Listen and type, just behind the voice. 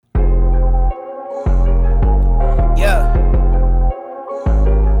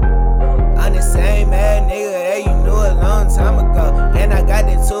time ago. And I got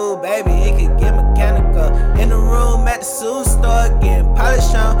that tool, baby, it could get mechanical. In the room at the suit store, getting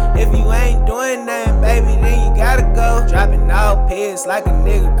polished on. If you ain't doing nothing, baby, then you gotta go. Dropping all pigs like a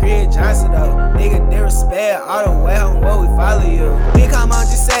nigga, Chris Johnson though. Nigga, disrespect all the way home where we follow you. Big come on,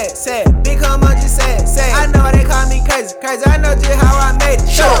 just say it. Big come on, just say it. I know they call me crazy. I know just how I made it.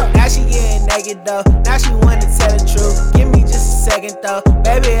 Sure. Now she getting naked though. Now she wanna tell the truth. Give me just a second though.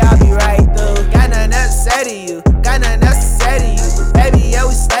 Baby, I'll be right through. Got nothing else to say to you. Got nothing else to say to you. Baby, yeah,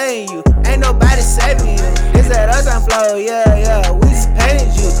 we slaying you. Ain't nobody saving you. It's that us on flow, yeah. We just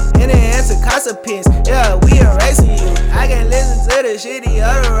painted you. In the answer, consequence, yeah, we erasing you. I can't listen to the shit the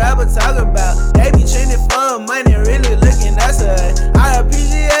other rapper talk about. They be trending for money, really looking at us. I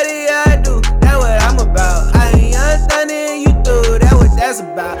appreciate it, yeah, I do. That's what I'm about. I ain't young Thunda and you do. That's what that's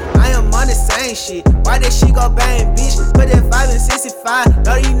about. I am on the same shit. Why that shit go bang, bitch? Put that 5 and 65.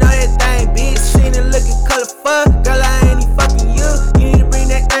 No, you know that thing, bitch. She ain't looking colorful. Girl, I ain't even fucking you. You need to bring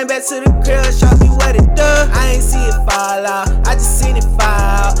that thing back to the crib. Show me what it do. I ain't see it fall out. I just seen it fall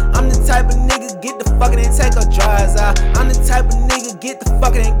out. I'm the type of nigga get the fucking and take her drawers out. I'm the type of nigga get the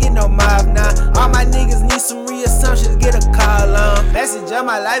fucking and get no mob now. All my niggas need some reassumptions, get a call on. Message of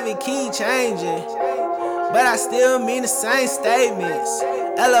my life, it keep changing, but I still mean the same statements.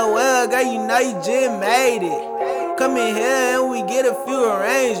 LOL, girl, you know you just made it. Come in here and we get a few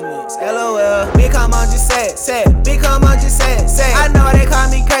arrangements. LOL. Big come on, just say it. Big come on, just say it. I know they call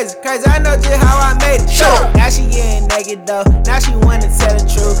me crazy. I know just how I made it. Sure. Now she getting naked though. Now she wanna tell the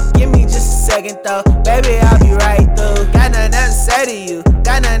truth. Give me just a second though. Baby, I'll be right through. Got nothing else to say to you.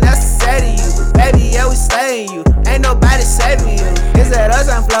 Got nothing else to say to you. Baby, yeah, we slaying you. Ain't nobody saving you. It's that us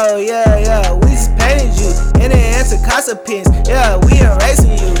on flow, yeah. We just painted you. In the answer, consequence, yeah, we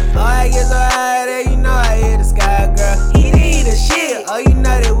erasing you. Oh, I get so high that you know I hit the sky, girl. Eat the shit. Oh, you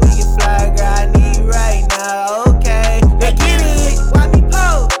know that we can fly, girl. I need you right now, okay. Now get it. Why me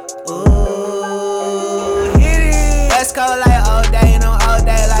pose? Ooh, hit it. West Coast like all day, and on all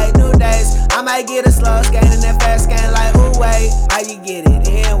day like new days. I might get a slow scan and then fast scan like ooh wait. Might you get it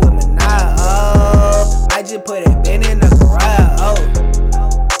in with me now? Oh, might just put it bin in the garage. Oh,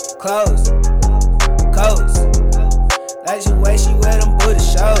 close. Like the way she wear them booty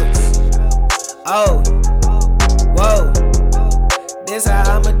shorts. Oh, whoa. This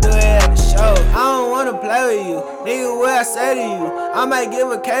how I'ma do it at the show. I don't wanna play with you, nigga. What I say to you, I might give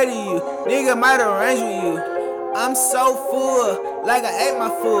a K to you, nigga. Might arrange with you. I'm so full, like I ate my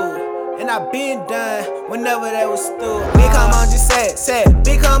food. And I been done whenever they was through. Big come on, just say it.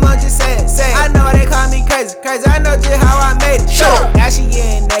 Big come on, just say it. I know they call me crazy. I know just how I made it. Sure. Now she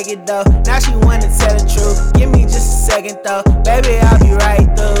getting naked though. Now she wanna tell the truth. Give me just a second though. Baby, I'll be right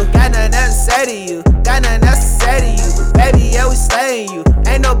through. Got nothing else to say to you. Got nothing else to say to you. Baby, yeah, we slaying you.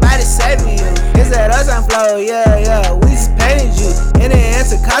 Ain't nobody saving you. It's that us on flow, yeah. We just painted you. In the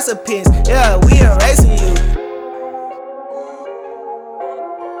answer, consequence, yeah, we erasing you.